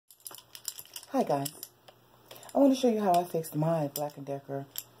Hi guys, I want to show you how I fixed my Black & Decker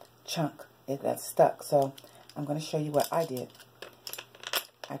chunk. It got stuck, so I'm going to show you what I did.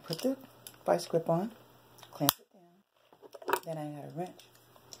 I put the vice grip on, clamped it down, then I got a wrench,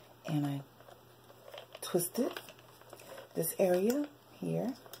 and I twisted this area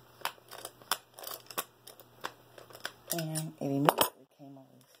here, and it immediately came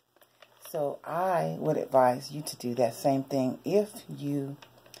loose. So I would advise you to do that same thing if you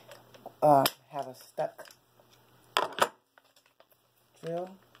have a stuck drill,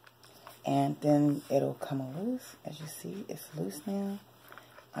 and then it'll come loose. As you see, it's loose now.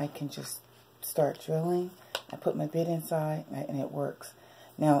 I can just start drilling. I put my bit inside and it works.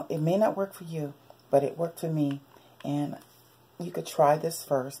 Now, it may not work for you, but it worked for me, and you could try this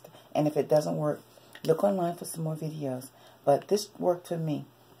first, and if it doesn't work, look online for some more videos. But this worked for me.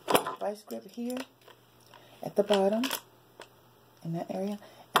 Vice grip here at the bottom in that area,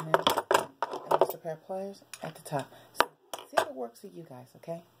 and then just a pair of pliers at the top. So see if it works for you guys,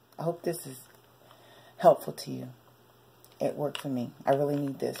 okay? I hope this is helpful to you. It worked for me. I really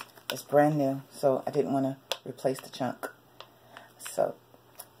need this. It's brand new, so I didn't want to replace the chunk. So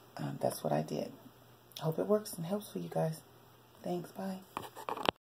that's what I did. I hope it works and helps for you guys. Thanks. Bye.